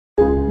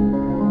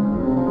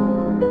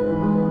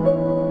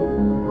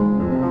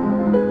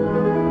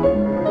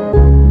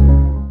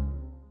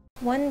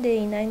One day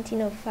in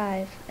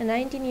 1905, a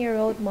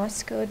 19-year-old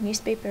Moscow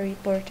newspaper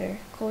reporter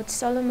called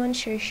Solomon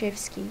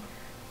Shereshevsky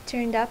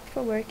turned up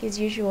for work as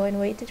usual and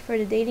waited for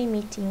the daily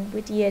meeting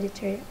with the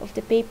editor of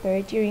the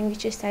paper, during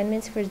which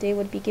assignments for the day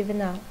would be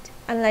given out.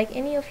 Unlike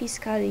any of his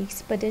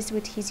colleagues, but as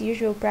with his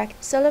usual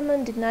practice,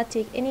 Solomon did not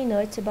take any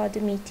notes about the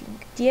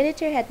meeting. The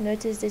editor had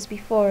noticed this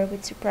before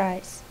with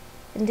surprise,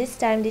 and this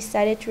time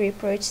decided to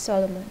reproach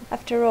Solomon.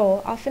 After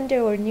all, often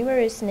there were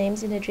numerous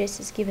names and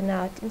addresses given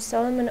out, and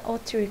Solomon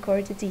ought to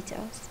record the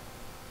details.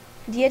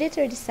 The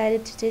editor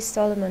decided to test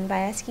Solomon by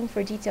asking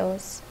for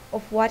details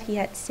of what he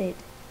had said.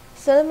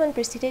 Solomon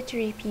proceeded to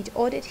repeat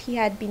all that he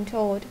had been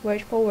told,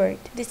 word for word.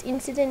 This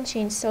incident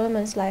changed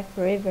Solomon's life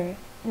forever,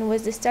 and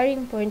was the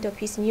starting point of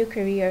his new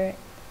career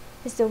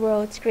as the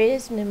world's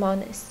greatest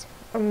mnemonist,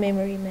 or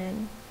memory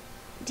man.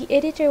 The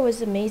editor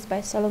was amazed by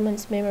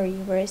Solomon's memory,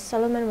 whereas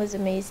Solomon was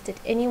amazed that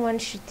anyone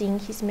should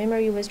think his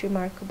memory was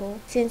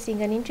remarkable.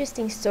 Sensing an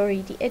interesting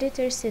story, the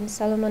editor sent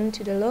Solomon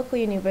to the local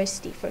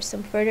university for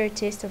some further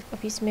test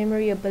of his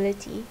memory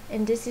ability,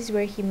 and this is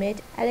where he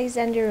met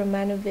Alexander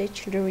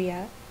Romanovich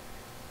Luria,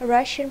 a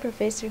Russian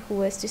professor who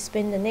was to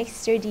spend the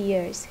next 30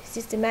 years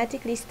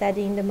systematically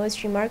studying the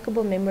most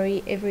remarkable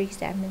memory ever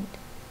examined.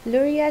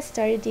 Luria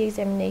started the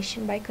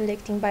examination by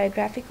collecting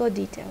biographical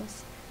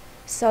details.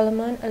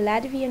 Solomon, a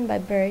Latvian by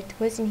birth,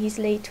 was in his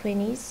late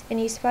 20s, and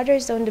his father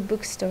owned a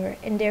bookstore,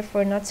 and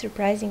therefore, not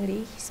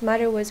surprisingly, his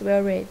mother was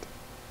well read.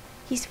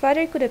 His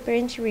father could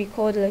apparently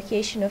recall the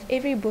location of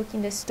every book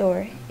in the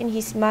store, and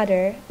his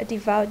mother, a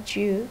devout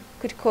Jew,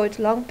 could quote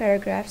long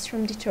paragraphs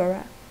from the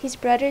Torah. His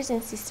brothers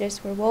and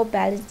sisters were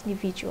well-balanced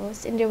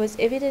individuals, and there was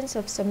evidence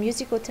of some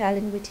musical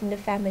talent within the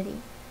family.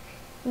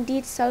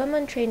 Indeed,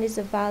 Solomon trained as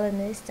a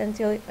violinist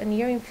until an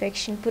ear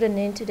infection put an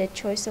end to that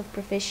choice of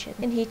profession,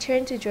 and he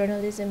turned to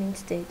journalism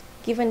instead.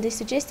 Given the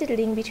suggested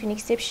link between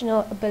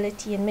exceptional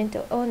ability and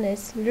mental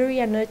illness,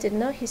 Luria noted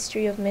no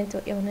history of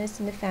mental illness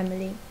in the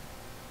family.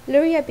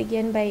 Luria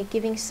began by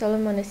giving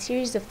Solomon a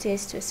series of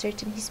tests to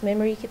ascertain his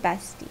memory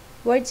capacity.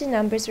 Words and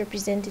numbers were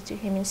presented to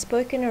him in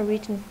spoken or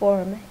written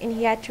form, and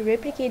he had to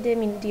replicate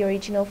them in the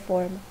original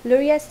form.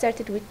 Luria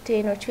started with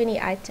 10 or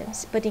 20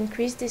 items, but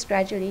increased this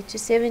gradually to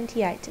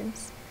 70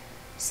 items.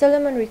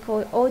 Solomon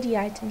recalled all the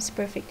items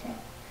perfectly.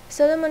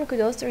 Solomon could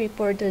also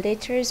report the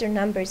letters or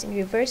numbers in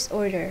reverse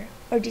order,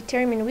 or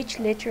determine which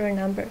letter or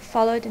number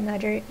followed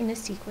another in a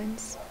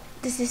sequence.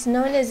 This is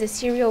known as the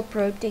serial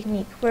probe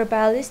technique,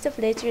 whereby a list of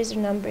letters or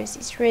numbers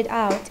is read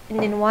out, and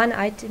then one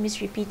item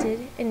is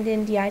repeated, and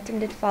then the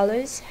item that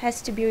follows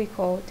has to be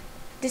recalled.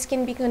 This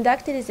can be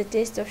conducted as a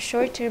test of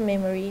short-term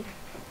memory.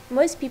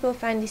 Most people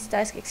find this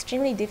task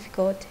extremely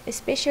difficult,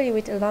 especially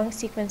with a long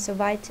sequence of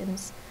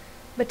items,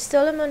 but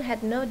Solomon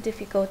had no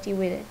difficulty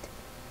with it.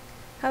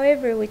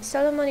 However, with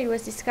Solomon it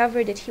was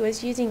discovered that he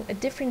was using a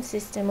different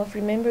system of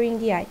remembering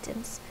the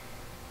items.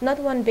 Not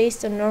one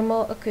based on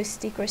normal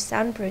acoustic or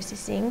sound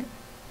processing,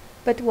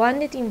 but one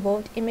that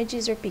involved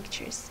images or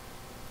pictures.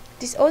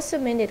 This also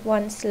meant that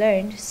once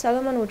learned,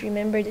 Solomon would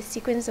remember the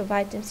sequence of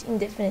items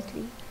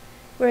indefinitely,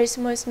 whereas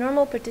most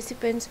normal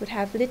participants would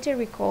have little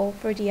recall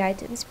for the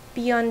items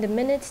beyond the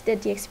minutes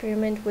that the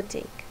experiment would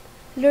take.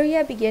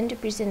 Luria began to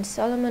present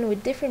Solomon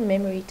with different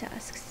memory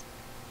tasks.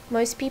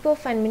 Most people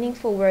find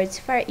meaningful words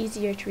far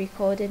easier to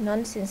recall than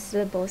nonsense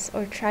syllables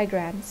or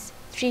trigrams,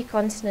 3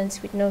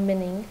 consonants with no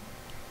meaning,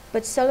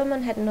 but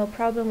Solomon had no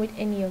problem with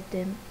any of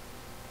them.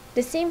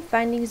 The same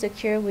findings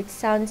occur with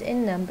sounds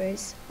and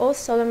numbers. All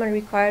Solomon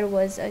required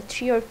was a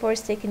 3 or 4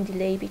 second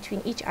delay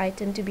between each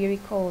item to be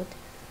recalled.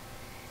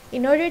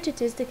 In order to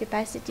test the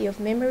capacity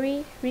of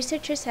memory,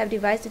 researchers have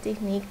devised a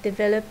technique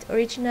developed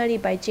originally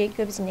by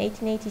Jacobs in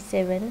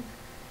 1887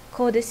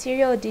 called the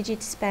serial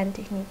digit span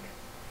technique.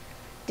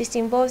 This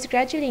involves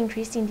gradually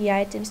increasing the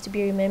items to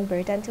be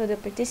remembered until the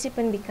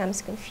participant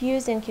becomes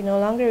confused and can no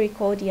longer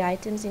recall the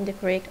items in the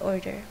correct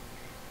order.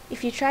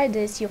 If you try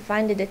this, you'll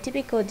find that the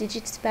typical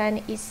digit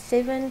span is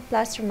 7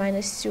 plus or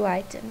minus 2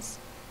 items.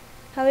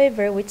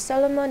 However, with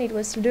Solomon it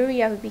was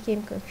Luria who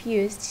became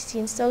confused,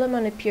 since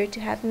Solomon appeared to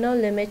have no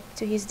limit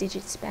to his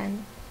digit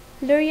span.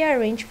 Luria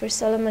arranged for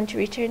Solomon to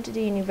return to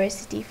the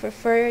university for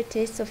further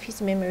tests of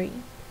his memory.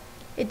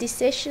 At this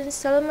session,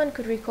 Solomon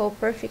could recall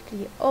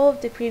perfectly all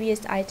of the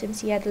previous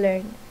items he had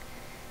learned.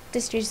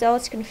 These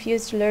results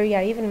confused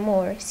Luria even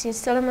more, since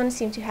Solomon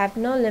seemed to have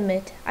no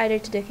limit either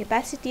to the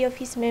capacity of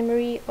his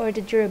memory or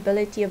the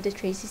durability of the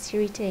traces he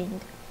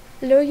retained.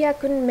 Luria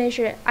couldn't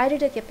measure either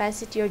the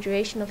capacity or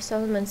duration of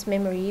Solomon's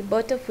memory,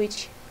 both of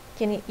which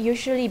can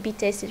usually be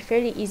tested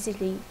fairly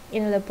easily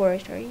in a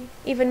laboratory.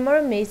 Even more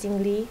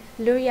amazingly,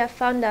 Luria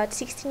found out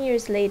 16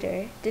 years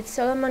later that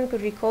Solomon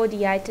could recall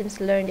the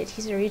items learned at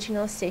his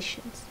original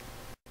sessions.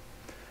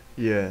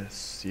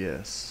 Yes.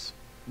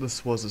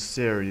 This was a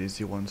series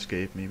you once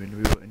gave me when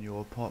we were in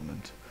your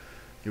apartment.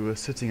 You were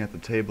sitting at the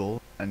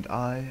table, and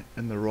I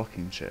in the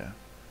rocking chair.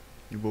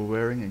 You were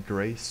wearing a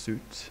grey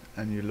suit,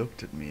 and you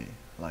looked at me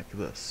like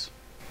this.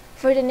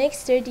 For the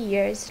next 30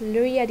 years,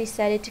 Luria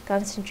decided to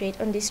concentrate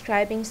on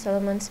describing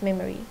Solomon's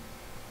memory,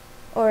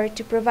 or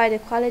to provide a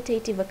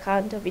qualitative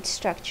account of its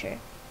structure.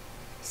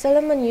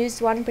 Solomon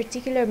used one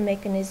particular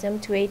mechanism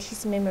to aid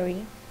his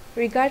memory.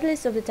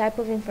 Regardless of the type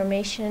of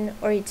information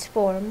or its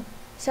form,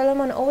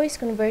 Solomon always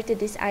converted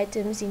these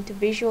items into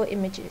visual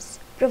images.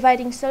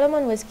 Providing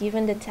Solomon was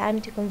given the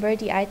time to convert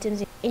the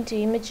items into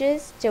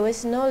images, there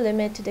was no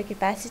limit to the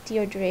capacity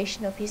or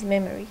duration of his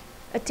memory.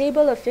 A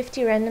table of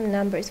 50 random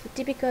numbers would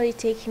typically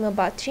take him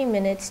about 3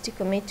 minutes to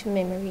commit to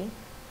memory.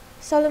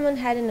 Solomon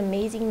had an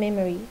amazing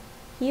memory.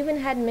 He even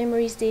had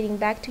memories dating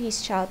back to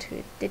his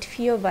childhood that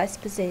few of us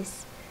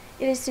possess.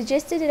 It is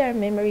suggested that our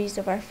memories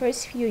of our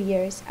first few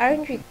years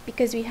aren't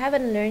because we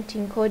haven't learned to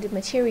encode the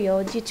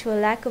material due to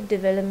a lack of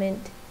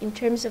development in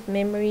terms of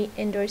memory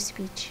and/or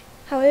speech.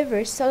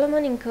 However,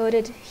 Solomon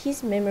encoded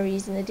his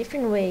memories in a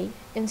different way,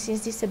 and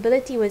since this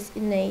ability was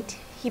innate,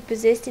 he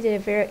possessed it at a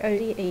very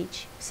early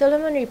age.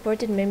 Solomon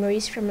reported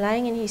memories from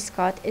lying in his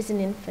cot as an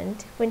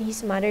infant when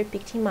his mother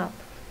picked him up.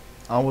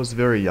 I was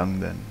very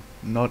young then,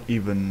 not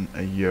even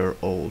a year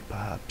old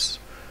perhaps.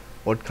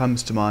 What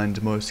comes to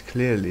mind most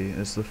clearly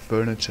is the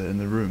furniture in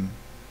the room.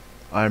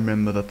 I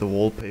remember that the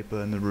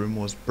wallpaper in the room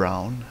was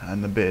brown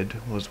and the bed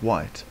was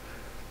white.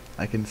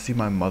 I can see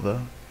my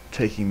mother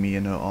taking me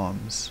in her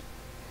arms.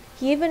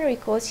 He even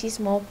recalls his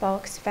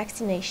smallpox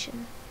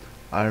vaccination.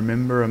 I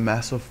remember a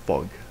mass of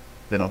fog,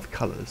 then of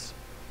colors.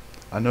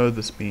 I know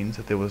this means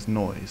that there was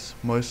noise,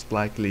 most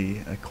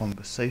likely a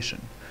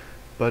conversation,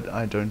 but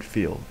I don't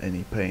feel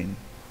any pain.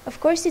 Of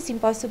course, it's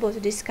impossible to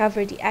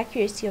discover the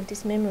accuracy of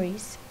these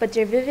memories, but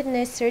their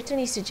vividness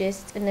certainly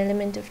suggests an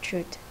element of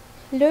truth.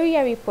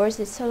 Luria reports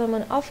that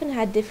Solomon often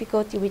had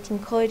difficulty with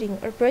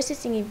encoding or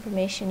processing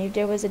information if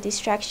there was a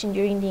distraction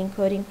during the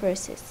encoding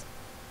process.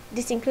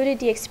 This included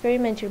the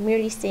experimenter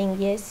merely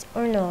saying yes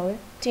or no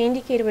to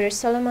indicate whether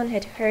Solomon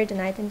had heard an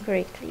item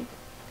correctly.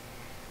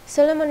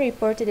 Solomon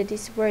reported that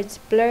these words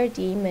blurred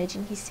the image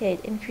in his head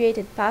and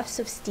created puffs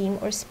of steam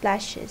or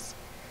splashes,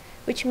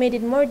 which made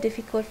it more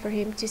difficult for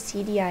him to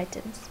see the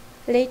items.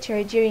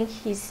 Later, during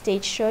his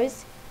stage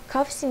shows,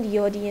 coughs in the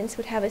audience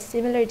would have a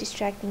similar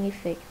distracting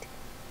effect.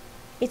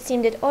 It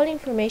seemed that all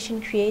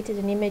information created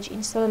an image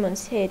in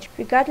Solomon's head,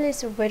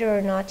 regardless of whether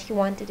or not he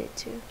wanted it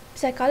to.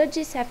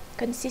 Psychologists have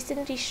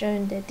consistently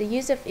shown that the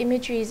use of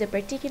imagery is a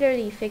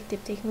particularly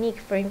effective technique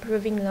for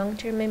improving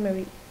long-term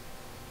memory.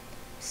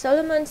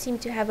 Solomon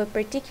seemed to have a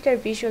particular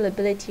visual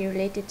ability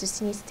related to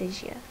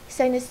synesthesia.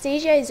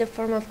 Synesthesia is a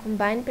form of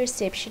combined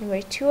perception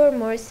where two or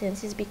more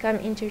senses become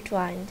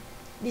intertwined.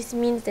 This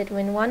means that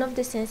when one of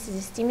the senses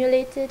is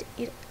stimulated,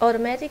 it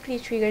automatically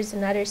triggers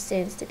another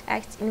sense that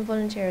acts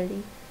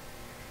involuntarily.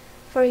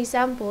 For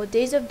example,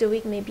 days of the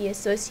week may be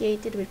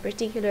associated with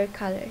particular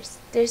colors.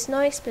 There is no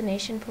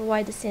explanation for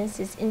why the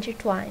senses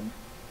intertwine.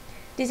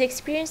 These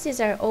experiences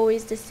are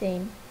always the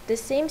same. The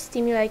same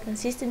stimuli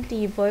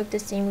consistently evoke the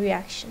same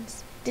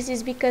reactions. This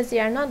is because they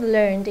are not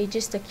learned, they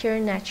just occur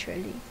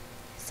naturally.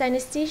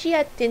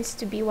 Synesthesia tends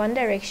to be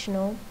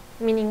one-directional,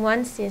 meaning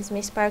one sense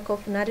may spark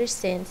off another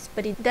sense,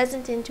 but it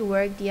doesn't tend to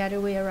work the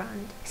other way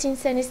around.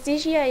 Since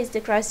synesthesia is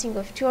the crossing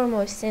of two or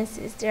more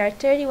senses, there are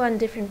 31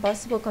 different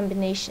possible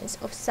combinations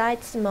of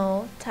sight,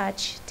 smell,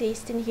 touch,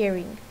 taste, and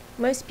hearing.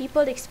 Most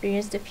people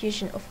experience the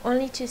fusion of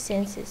only two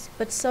senses,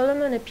 but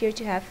Solomon appeared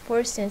to have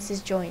 4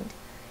 senses joined.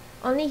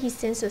 Only his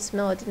sense of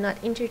smell did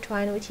not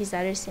intertwine with his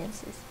other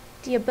senses.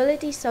 The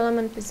ability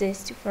Solomon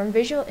possessed to form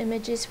visual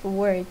images for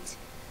words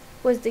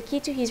was the key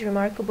to his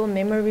remarkable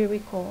memory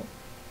recall.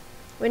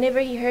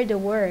 Whenever he heard a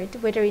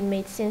word, whether it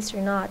made sense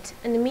or not,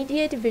 an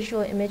immediate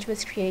visual image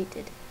was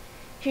created.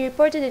 He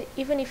reported that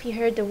even if he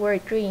heard the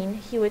word green,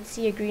 he would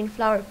see a green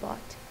flower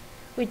pot.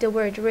 With the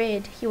word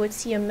red, he would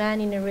see a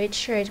man in a red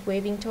shirt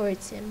waving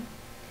towards him.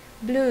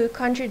 Blue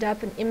conjured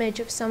up an image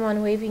of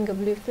someone waving a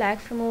blue flag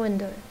from a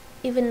window.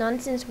 Even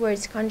nonsense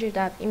words conjured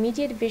up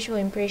immediate visual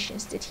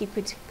impressions that he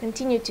could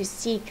continue to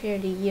see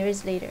clearly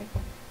years later.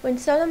 When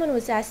Solomon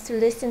was asked to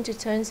listen to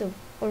tones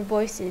or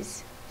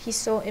voices, he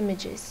saw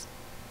images.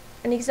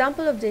 An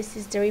example of this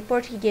is the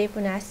report he gave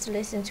when asked to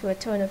listen to a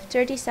tone of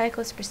 30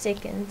 cycles per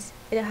second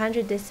at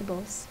 100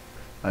 decibels.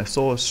 I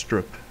saw a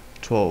strip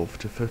 12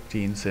 to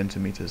 15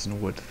 centimeters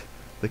in width,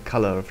 the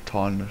color of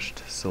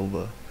tarnished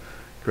silver.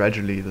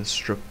 Gradually the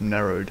strip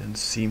narrowed and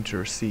seemed to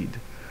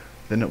recede.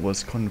 Then it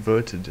was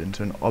converted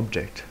into an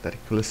object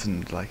that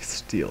glistened like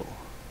steel.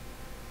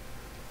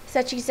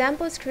 Such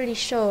examples clearly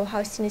show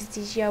how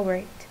synesthesia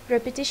worked.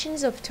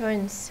 Repetitions of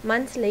tones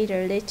months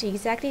later led to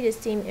exactly the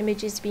same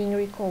images being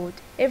recalled.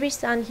 Every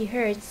sound he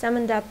heard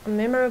summoned up a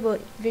memorable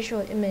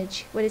visual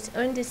image with its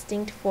own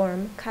distinct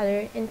form,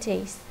 color, and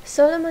taste.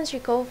 Solomon's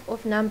recall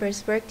of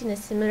numbers worked in a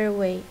similar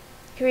way.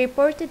 He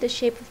reported the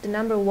shape of the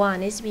number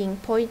 1 as being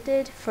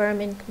pointed,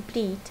 firm, and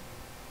complete,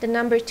 the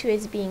number 2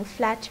 as being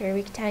flatter,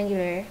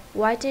 rectangular,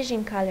 whitish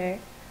in color,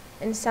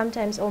 and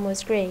sometimes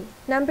almost gray.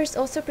 Numbers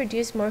also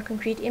produce more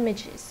concrete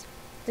images.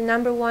 The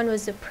number 1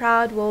 was a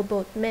proud,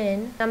 well-built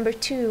man, number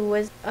 2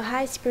 was a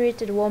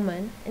high-spirited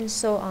woman, and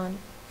so on.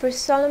 For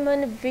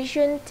Solomon,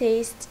 vision,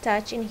 taste,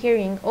 touch, and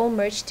hearing all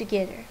merged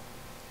together.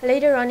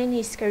 Later on in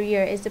his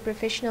career as a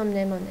professional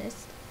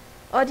mnemonist,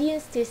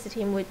 Audience tested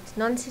him with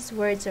nonsense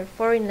words or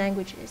foreign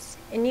languages,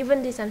 and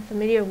even these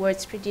unfamiliar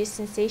words produced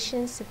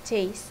sensations of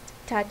taste,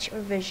 touch, or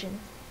vision.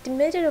 The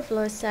method of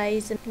loci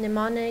is a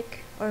mnemonic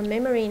or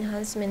memory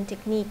enhancement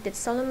technique that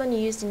Solomon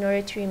used in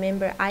order to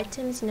remember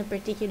items in a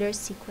particular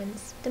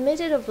sequence. The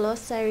method of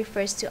loci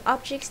refers to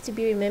objects to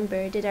be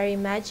remembered that are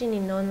imagined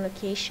in known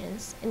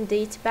locations and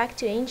dates back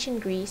to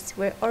ancient Greece,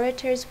 where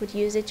orators would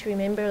use it to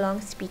remember long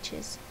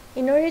speeches.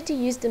 In order to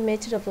use the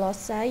method of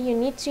loci, you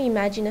need to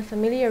imagine a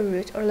familiar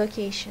route or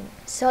location.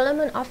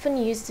 Solomon often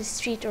used a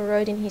street or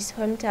road in his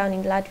hometown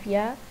in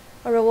Latvia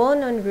or a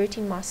well-known route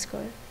in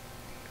Moscow.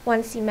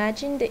 Once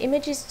imagined, the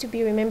images to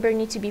be remembered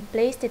need to be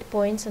placed at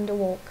points on the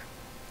walk.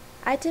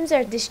 Items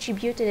are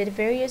distributed at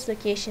various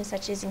locations,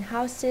 such as in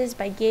houses,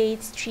 by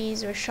gates,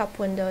 trees, or shop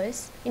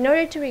windows. In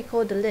order to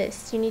recall the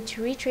list, you need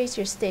to retrace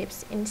your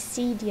steps and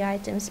see the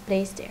items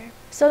placed there.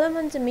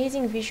 Solomon's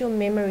amazing visual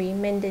memory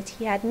meant that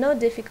he had no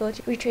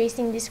difficulty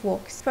retracing these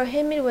walks. For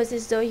him, it was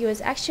as though he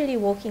was actually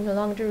walking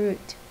along the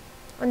route.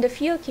 On the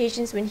few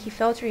occasions when he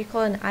failed to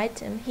recall an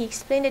item, he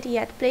explained that he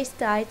had placed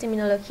the item in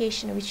a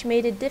location which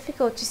made it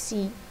difficult to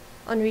see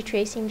on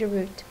retracing the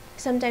route.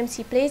 Sometimes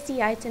he placed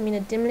the item in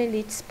a dimly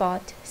lit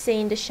spot, say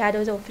in the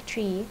shadows of a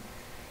tree,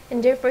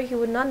 and therefore he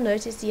would not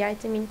notice the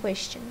item in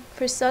question.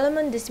 For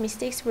Solomon, these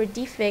mistakes were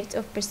defects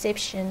of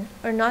perception,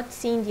 or not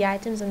seeing the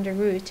items on the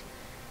route,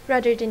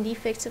 rather than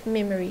defects of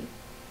memory.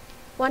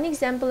 One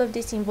example of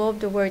this involved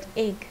the word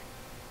egg,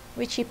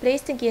 which he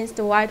placed against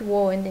the white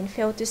wall and then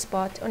failed to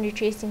spot on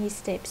retracing his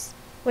steps.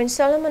 When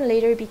Solomon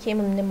later became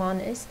a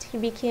mnemonist, he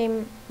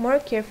became more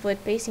careful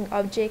at placing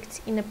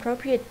objects in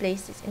appropriate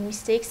places, and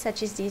mistakes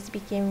such as these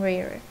became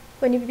rarer.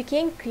 When it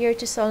became clear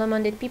to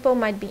Solomon that people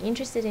might be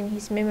interested in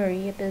his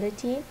memory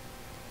ability,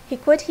 he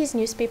quit his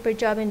newspaper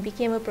job and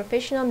became a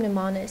professional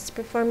mnemonist,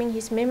 performing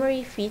his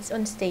memory feats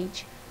on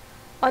stage.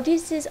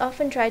 Audiences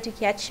often try to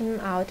catch him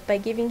out by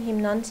giving him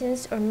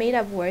nonsense or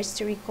made-up words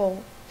to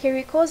recall. He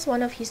recalls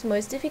one of his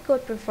most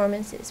difficult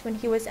performances when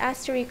he was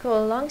asked to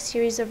recall a long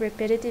series of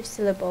repetitive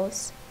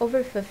syllables,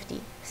 over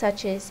 50,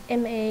 such as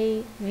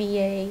M-A,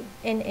 V-A,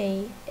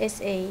 N-A,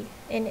 S-A,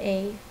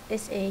 N-A,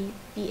 S-A,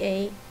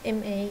 V-A,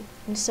 M-A,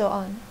 and so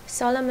on.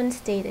 Solomon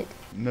stated,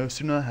 No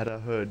sooner had I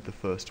heard the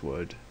first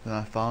word than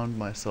I found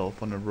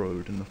myself on a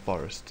road in the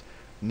forest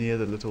near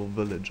the little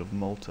village of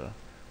Malta,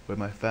 where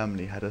my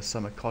family had a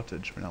summer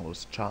cottage when I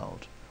was a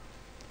child.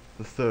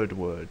 The third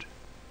word,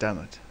 damn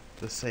it,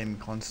 the same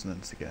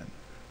consonants again.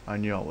 I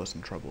knew I was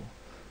in trouble.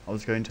 I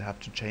was going to have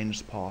to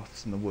change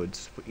paths in the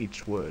woods for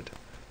each word,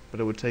 but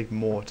it would take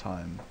more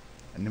time,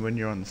 and when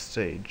you're on the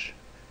stage,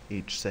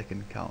 each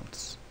second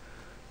counts.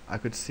 I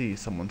could see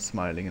someone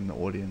smiling in the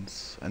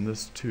audience, and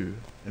this too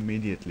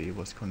immediately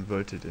was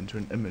converted into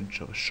an image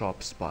of a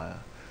sharp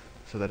spire,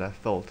 so that I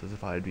felt as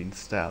if I had been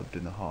stabbed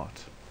in the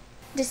heart.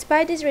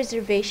 Despite his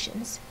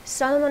reservations,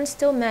 Solomon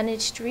still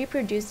managed to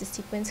reproduce the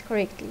sequence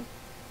correctly.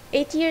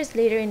 8 years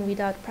later, and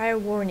without prior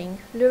warning,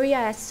 Luria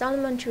asked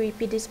Solomon to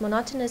repeat this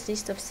monotonous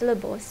list of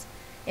syllables,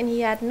 and he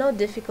had no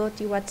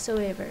difficulty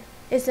whatsoever.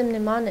 As a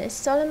mnemonist,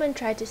 Solomon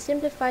tried to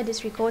simplify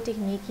this recall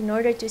technique in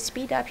order to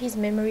speed up his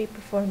memory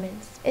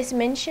performance. As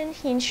mentioned,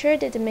 he ensured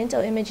that the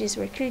mental images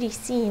were clearly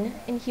seen,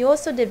 and he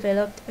also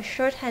developed a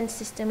shorthand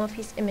system of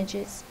his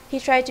images. He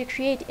tried to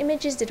create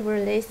images that were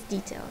less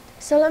detailed.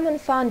 Solomon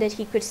found that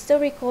he could still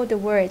recall the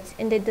words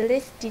and that the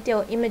less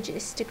detailed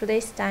images took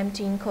less time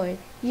to encode.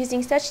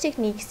 Using such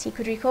techniques, he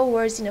could recall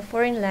words in a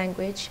foreign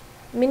language,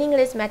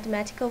 meaningless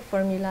mathematical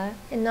formula,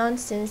 and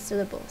nonsense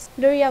syllables.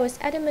 Luria was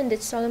adamant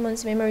that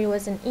Solomon's memory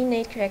was an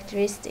innate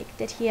characteristic,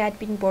 that he had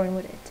been born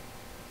with it.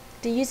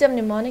 The use of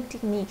mnemonic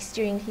techniques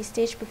during his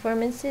stage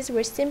performances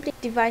were simply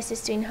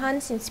devices to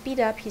enhance and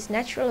speed up his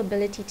natural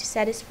ability to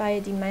satisfy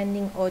a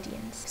demanding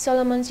audience.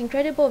 Solomon's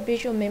incredible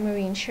visual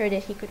memory ensured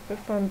that he could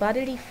perform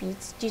bodily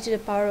feats due to the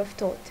power of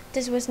thought.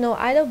 This was no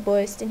idle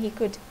boast, and he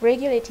could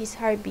regulate his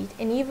heartbeat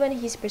and even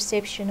his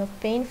perception of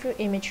pain through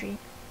imagery.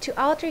 To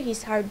alter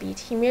his heartbeat,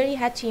 he merely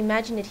had to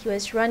imagine that he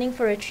was running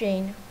for a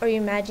train, or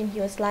imagine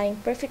he was lying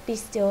perfectly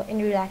still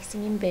and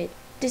relaxing in bed.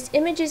 These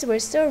images were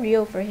so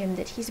real for him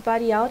that his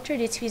body altered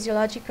its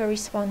physiological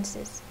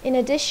responses. In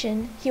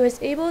addition, he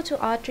was able to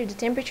alter the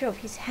temperature of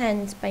his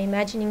hands by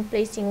imagining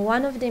placing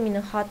one of them in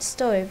a hot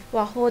stove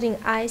while holding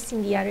ice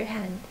in the other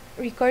hand.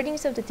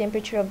 Recordings of the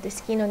temperature of the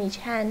skin on each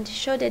hand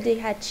showed that they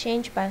had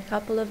changed by a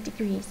couple of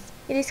degrees.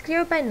 It is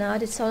clear by now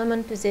that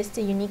Solomon possessed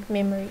a unique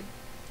memory.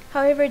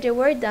 However, there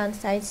were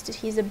downsides to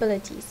his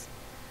abilities.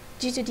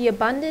 Due to the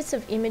abundance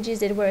of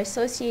images that were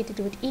associated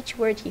with each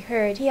word he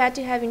heard, he had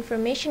to have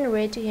information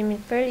read to him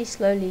fairly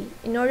slowly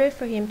in order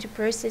for him to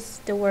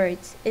process the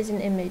words as an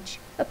image.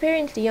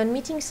 Apparently, on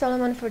meeting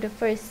Solomon for the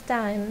first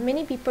time,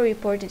 many people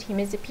reported him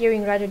as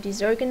appearing rather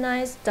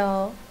disorganized,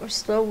 dull, or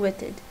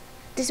slow-witted.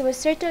 This was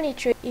certainly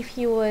true if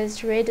he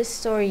was read a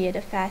story at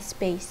a fast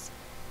pace.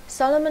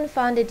 Solomon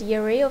found that the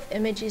array of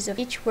images of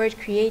each word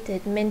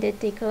created meant that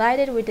they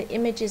collided with the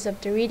images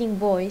of the reading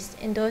voice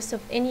and those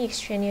of any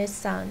extraneous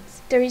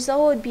sounds. The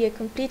result would be a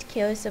complete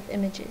chaos of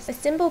images. A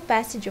simple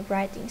passage of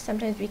writing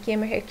sometimes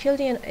became a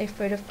Herculean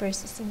effort of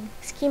processing.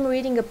 Skim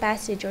reading a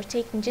passage or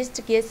taking just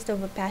the gist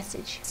of a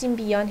passage seemed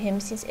beyond him,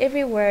 since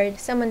every word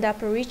summoned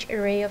up a rich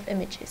array of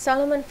images.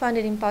 Solomon found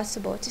it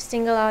impossible to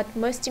single out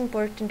most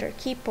important or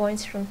key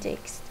points from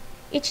text.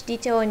 Each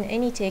detail in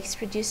any text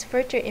produced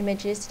further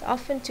images that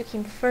often took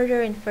him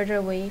further and further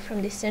away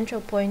from the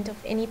central point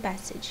of any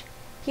passage.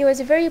 He was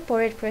very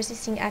poor at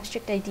processing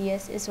abstract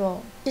ideas as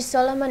well. To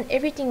Solomon,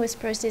 everything was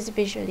processed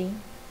visually.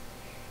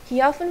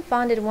 He often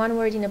found that one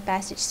word in a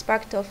passage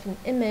sparked off an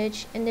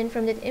image, and then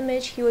from that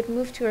image he would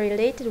move to a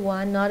related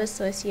one not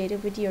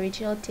associated with the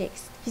original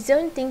text. His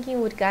own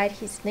thinking would guide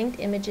his linked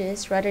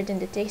images rather than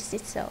the text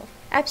itself.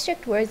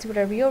 Abstract words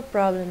were a real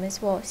problem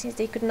as well, since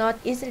they could not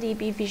easily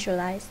be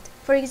visualized.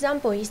 For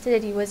example, he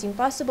said that it was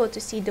impossible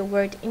to see the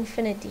word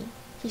infinity.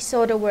 He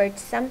saw the word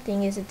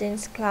something as a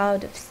dense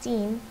cloud of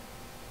steam,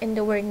 and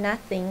the word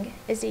nothing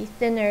as a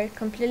thinner,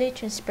 completely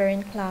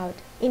transparent cloud.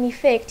 In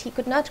effect, he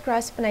could not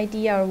grasp an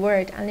idea or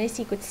word unless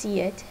he could see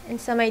it, and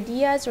some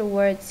ideas or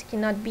words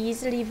cannot be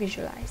easily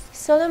visualized.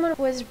 Solomon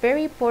was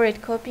very poor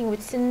at coping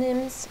with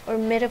synonyms or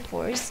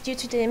metaphors due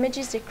to the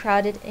images that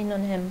crowded in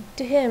on him.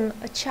 To him,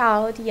 a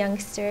child,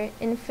 youngster,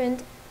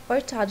 infant, or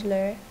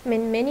toddler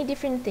meant many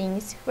different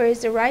things,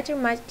 whereas the writer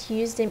might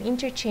use them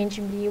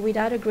interchangeably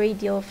without a great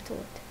deal of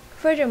thought.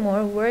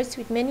 Furthermore, words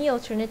with many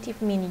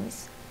alternative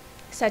meanings,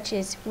 such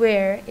as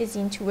wear as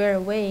in to wear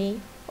away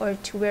or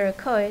to wear a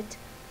coat,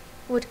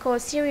 would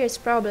cause serious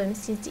problems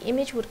since the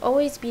image would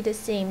always be the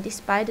same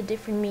despite the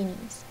different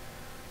meanings.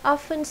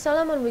 Often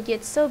Solomon would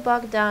get so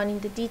bogged down in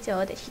the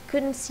detail that he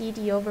couldn't see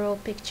the overall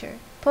picture.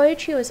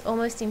 Poetry was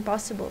almost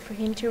impossible for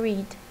him to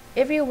read.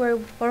 Every word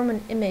would form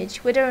an image,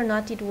 whether or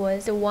not it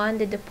was the one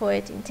that the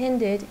poet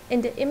intended,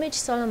 and the image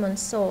Solomon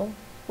saw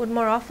would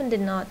more often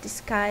than not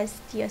disguise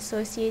the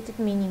associated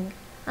meaning.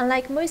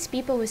 Unlike most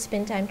people who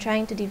spend time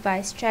trying to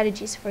devise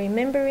strategies for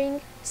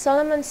remembering,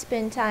 Solomon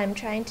spent time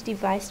trying to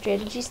devise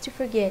strategies to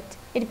forget.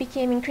 It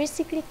became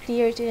increasingly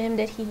clear to him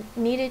that he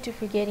needed to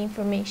forget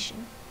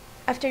information.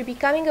 After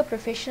becoming a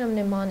professional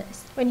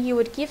mnemonist, when he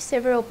would give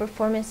several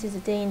performances a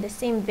day in the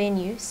same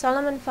venue,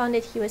 Solomon found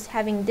that he was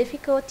having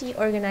difficulty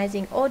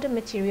organizing all the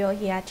material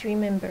he had to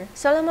remember.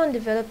 Solomon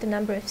developed a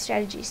number of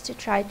strategies to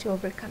try to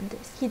overcome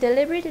this. He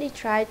deliberately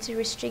tried to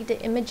restrict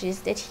the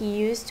images that he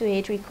used to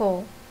aid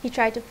recall. He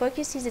tried to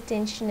focus his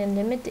attention and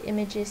limit the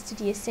images to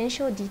the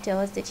essential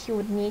details that he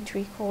would need to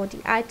recall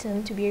the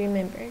item to be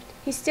remembered.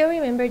 He still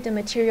remembered the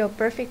material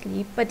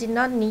perfectly, but did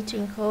not need to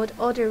encode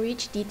all the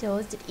rich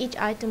details that each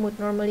item would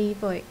normally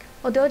evoke.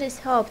 Although this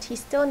helped, he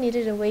still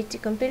needed a way to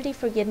completely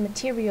forget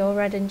material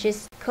rather than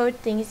just code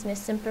things in a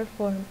simpler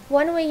form.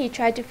 One way he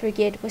tried to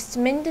forget was to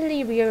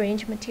mentally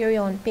rearrange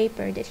material on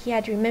paper that he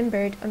had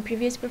remembered on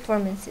previous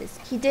performances.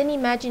 He then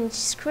imagined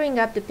screwing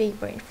up the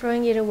paper and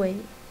throwing it away.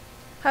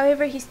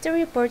 However, he still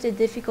reported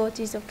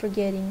difficulties of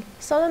forgetting.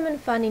 Solomon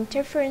found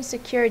interference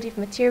occurred if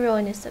material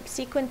in a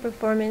subsequent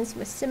performance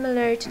was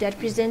similar to that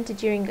presented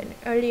during an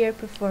earlier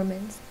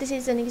performance. This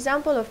is an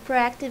example of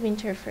proactive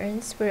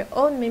interference where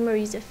old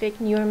memories affect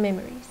newer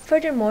memories.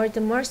 Furthermore, the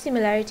more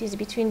similarities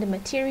between the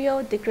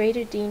material, the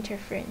greater the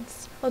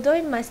interference. Although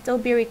it must still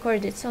be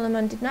recorded that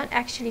Solomon did not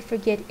actually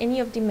forget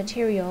any of the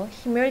material,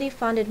 he merely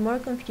found it more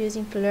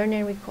confusing to learn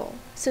and recall.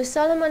 So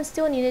Solomon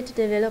still needed to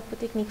develop a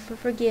technique for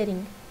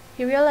forgetting.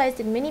 He realized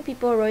that many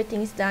people wrote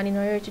things down in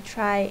order to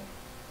try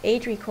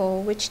aid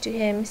recall, which to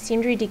him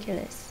seemed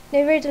ridiculous.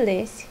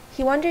 Nevertheless,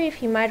 he wondered if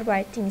he might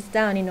write things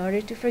down in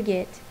order to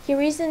forget. He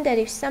reasoned that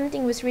if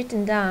something was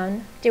written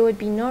down, there would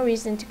be no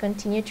reason to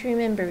continue to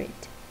remember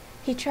it.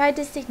 He tried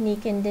this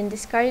technique and then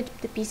discarded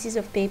the pieces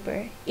of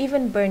paper,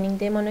 even burning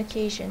them on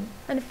occasion.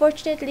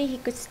 Unfortunately, he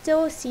could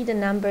still see the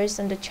numbers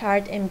on the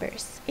charred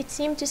embers. It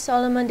seemed to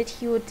Solomon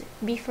that he would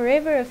be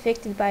forever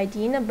affected by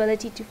the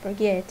inability to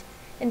forget,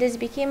 and this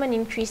became an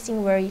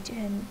increasing worry to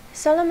him.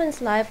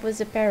 Solomon's life was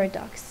a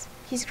paradox.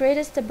 His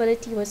greatest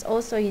ability was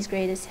also his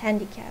greatest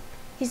handicap.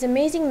 His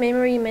amazing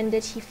memory meant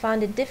that he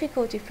found it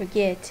difficult to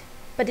forget,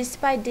 but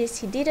despite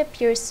this, he did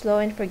appear slow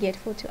and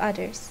forgetful to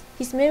others.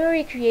 His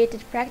memory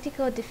created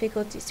practical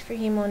difficulties for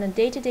him on a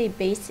day-to-day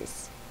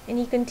basis, and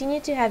he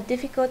continued to have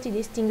difficulty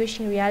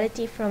distinguishing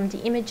reality from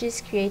the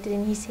images created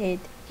in his head.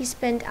 He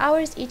spent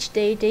hours each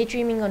day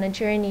daydreaming on a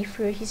journey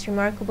through his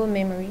remarkable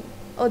memory.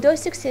 Although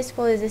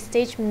successful as a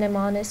stage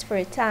mnemonist for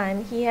a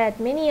time, he had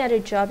many other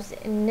jobs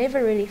and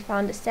never really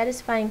found a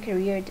satisfying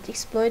career that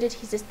exploited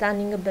his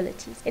astounding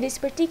abilities. It is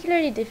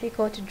particularly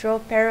difficult to draw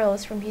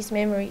parallels from his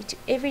memory to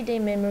everyday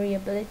memory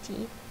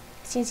ability,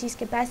 since his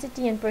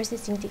capacity and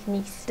processing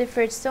techniques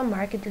differed so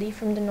markedly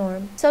from the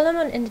norm.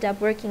 Solomon ended up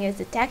working as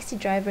a taxi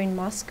driver in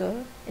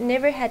Moscow and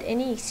never had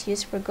any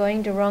excuse for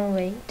going the wrong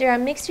way. There are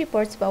mixed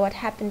reports about what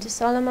happened to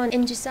Solomon,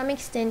 and to some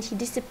extent he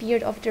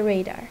disappeared off the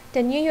radar.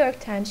 The New York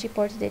Times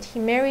reported that he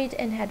married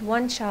and had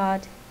one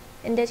child,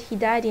 and that he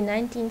died in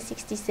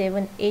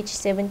 1967, aged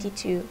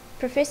 72.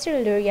 Professor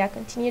Luria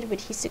continued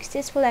with his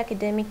successful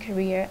academic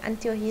career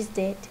until his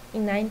death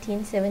in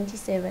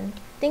 1977.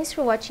 Thanks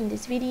for watching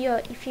this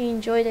video. If you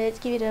enjoyed it,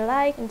 give it a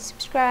like and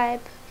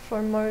subscribe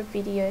for more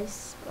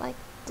videos like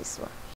this one.